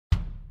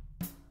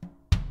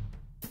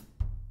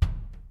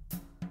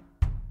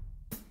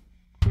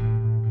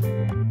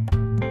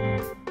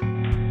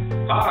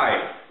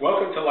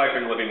life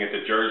and living at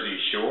the Jersey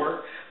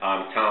Shore.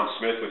 I'm Tom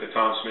Smith with the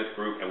Tom Smith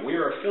Group, and we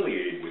are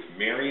affiliated with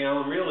Mary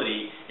Ellen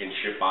Realty in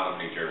Ship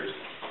Bottom, New Jersey.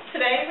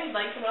 Today, we'd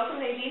like to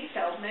welcome Nadine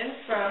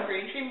Feldman from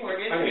Greentree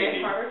Mortgage in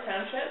Harbor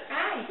Township.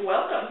 Hi.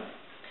 Welcome.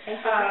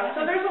 Thank you.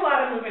 So there's a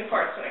lot of moving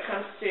parts when it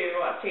comes to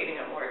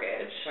obtaining a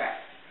mortgage. Right.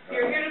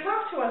 You're here to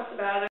talk to us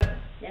about it.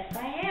 Yes,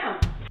 I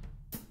am.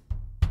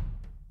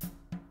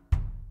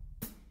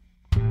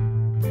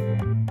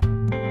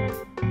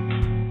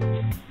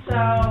 So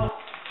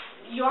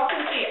you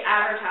often see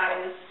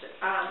advertised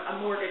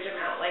a mortgage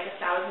amount like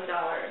 $1,000,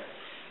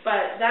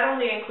 but that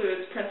only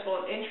includes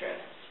principal and interest.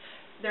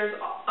 There's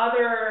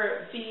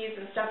other fees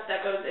and stuff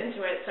that goes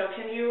into it. So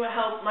can you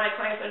help my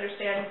clients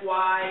understand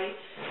why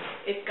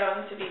it's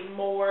going to be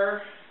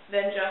more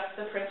than just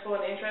the principal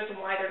and interest, and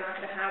why they're not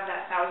going to have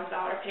that $1,000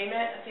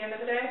 payment at the end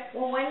of the day?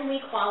 Well, when we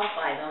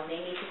qualify them,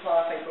 they need to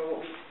qualify for what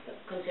we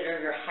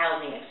consider your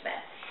housing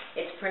expense.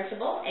 It's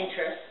principal,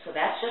 interest, so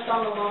that's just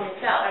on the loan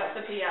itself. That's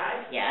the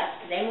PI.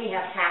 Yes. Then we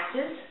have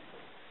taxes.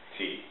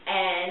 T.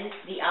 And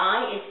the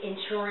I is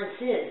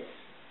insurances.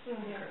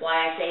 Mm-hmm.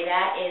 Why I say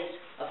that is,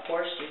 of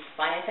course, you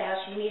finance a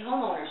house, you need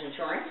homeowner's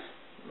insurance.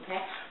 Okay.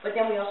 But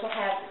then we also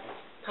have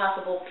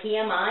possible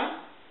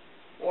PMI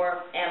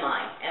or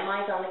MI. MI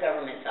is on the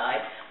government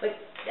side, but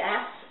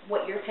that's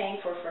what you're paying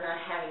for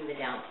not having the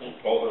down payment.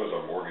 Both of those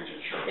are mortgage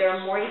insurance.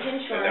 They're mortgage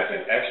insurance. And that's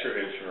an extra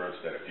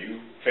insurance that if you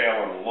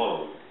fail on the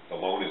loan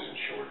is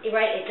insured.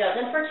 Right, it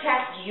doesn't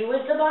protect you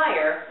as the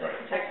buyer. Right.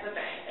 It protects the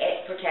bank. It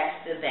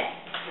protects the bank.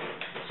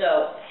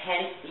 So,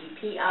 hence the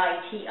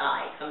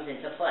PITI comes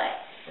into play.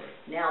 Right.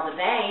 Now, the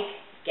bank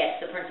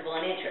gets the principal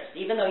and interest,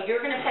 even though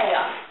you're going to pay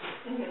up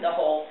the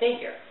whole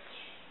figure.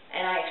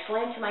 And I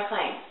explained to my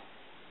clients,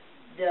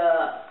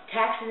 the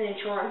tax and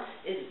insurance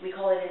is, we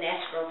call it an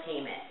escrow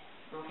payment.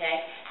 Okay?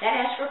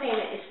 That escrow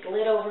payment is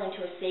slid over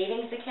into a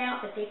savings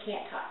account that they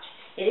can't touch.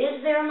 It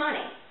is their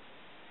money,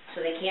 so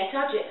they can't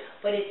touch it,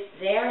 but it's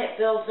there and it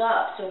builds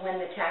up, so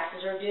when the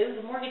taxes are due,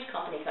 the mortgage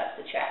company cuts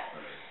the check.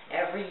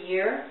 Every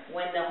year,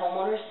 when the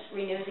homeowners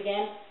renews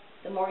again,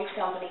 the mortgage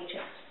company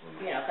cuts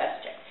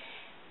the check.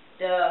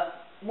 The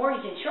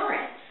mortgage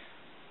insurance,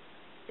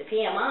 the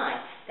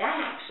PMI, that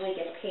actually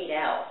gets paid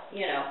out,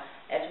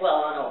 as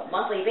well on a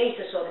monthly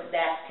basis, so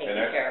that's taken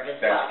care of as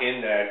well. That's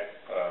in that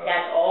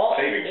that's all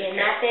savings in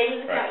account. that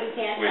savings account. Right. You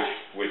can't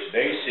touch. Which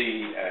they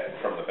see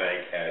from the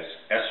bank as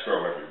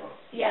escrow every month.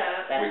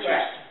 Yeah, that's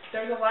correct.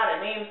 There's a lot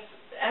of names.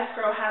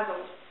 Escrow has a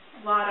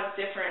lot of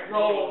different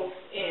roles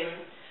in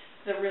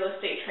the real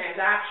estate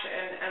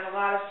transaction, and a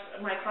lot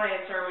of my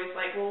clients are always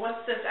like, well,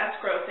 what's this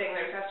escrow thing?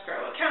 There's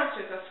escrow accounts,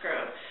 there's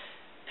escrow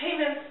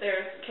payments,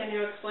 can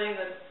you explain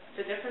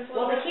the difference a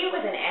little bit? Well, the bit? key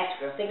with an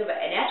escrow, think about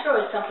it, an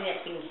escrow is something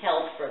that's being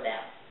held for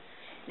them.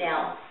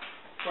 Now,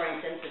 for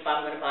instance, if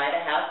I'm going to buy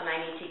the house and I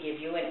need to give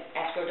you an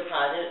escrow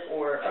deposit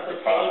or a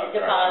good savings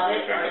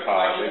deposit or a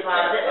money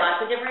deposit,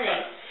 lots of different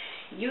things,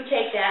 you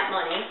take that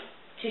money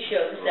to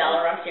show the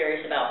seller I'm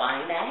serious about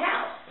buying that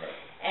house. Right.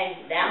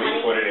 And that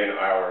money... We put it in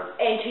our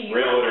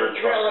realtor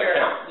trust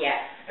account. Yes.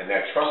 And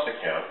that trust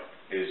account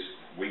is,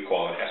 we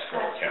call an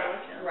escrow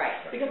account. Right.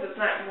 Because it's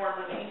not your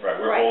money. Right,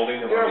 we're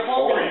holding the money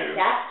for you.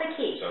 That's the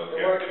key. So,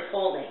 the word is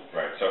holding.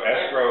 Right, so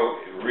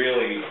escrow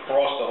really,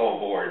 across the whole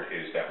board,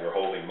 is that we're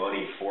holding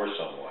money for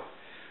someone.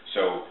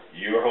 So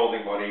you're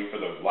holding money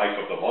for the life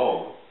of the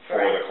loan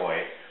for the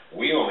client.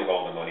 We only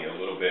hold the money a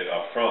little bit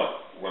up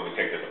front when we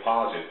take the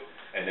deposit,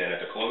 and then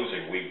at the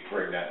closing, we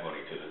bring that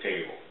money to the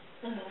table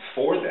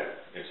for them.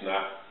 That's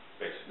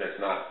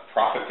not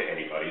profit to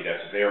anybody.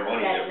 That's their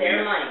money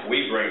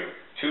we bring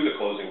to the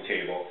closing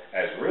table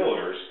as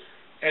realtors,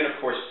 and of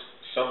course,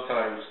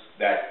 sometimes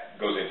that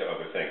goes into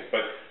other things.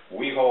 But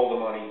we hold the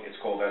money. It's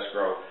called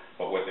escrow.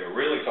 But what they're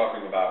really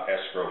talking about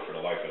escrow for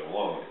the life of the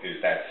loan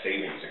is that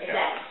savings account.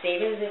 That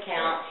savings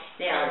account.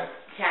 Now,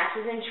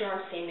 taxes and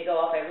insurance seem to go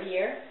up every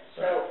year,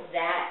 so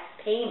that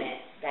payment,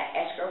 that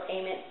escrow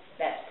payment,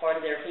 that's part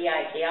of their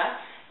PITI,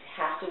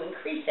 has to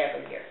increase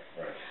every year.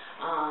 Right.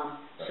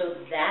 So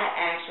that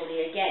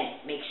actually,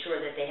 again, makes sure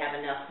that they have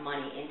enough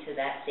money into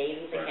that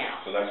savings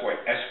account. So that's why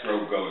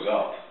escrow goes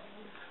up.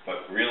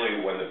 But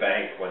really, when the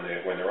bank, when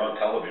they're on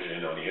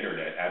television, on the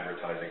internet,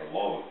 advertising a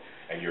loan,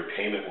 and your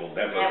payment will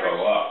never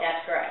go up.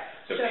 That's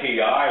correct. The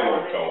PI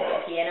won't go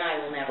up. The PI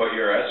will never. But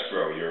your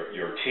escrow,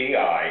 your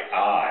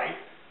TI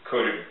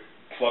could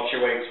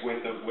fluctuates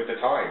with the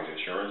times.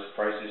 Insurance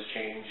prices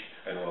change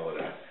and all of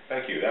that.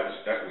 Thank you. That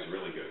was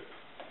really good.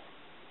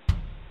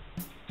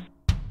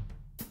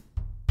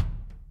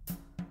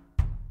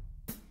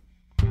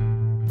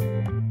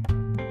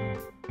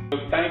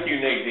 Thank you,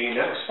 Nadine.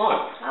 That was fun.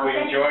 We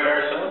enjoyed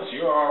ourselves.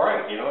 You were all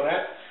right. You know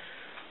that?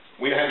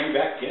 We'll have you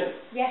back again.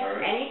 Yes,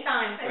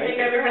 anytime. I think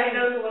everybody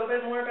knows a little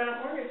bit more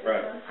about mortgages.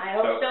 Right. I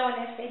hope so,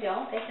 and if they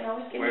don't, they can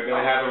always give me a call. We're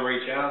going to have them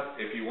reach out.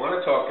 If you want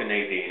to talk to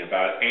Nadine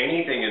about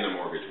anything in the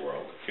mortgage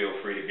world, feel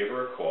free to give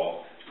her a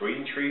call. It's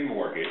Greentree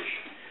Mortgage.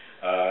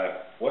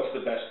 What's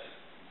the best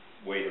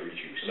way to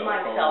reach you?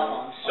 My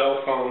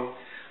cell phone.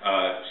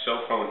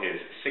 Cell phone is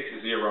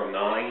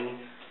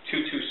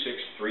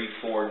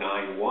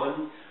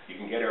 609-226-3491. You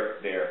can get her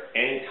there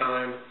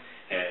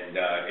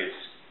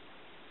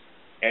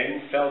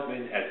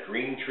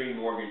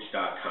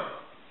nadinefeldman@greentreemortgage.com.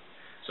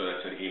 So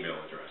that's an email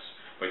address.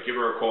 But give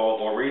her a call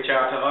or reach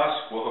out to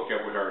us. We'll hook you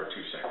up with her in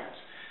 2 seconds.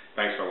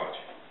 Thanks for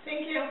watching.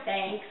 Thank you.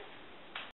 Thanks.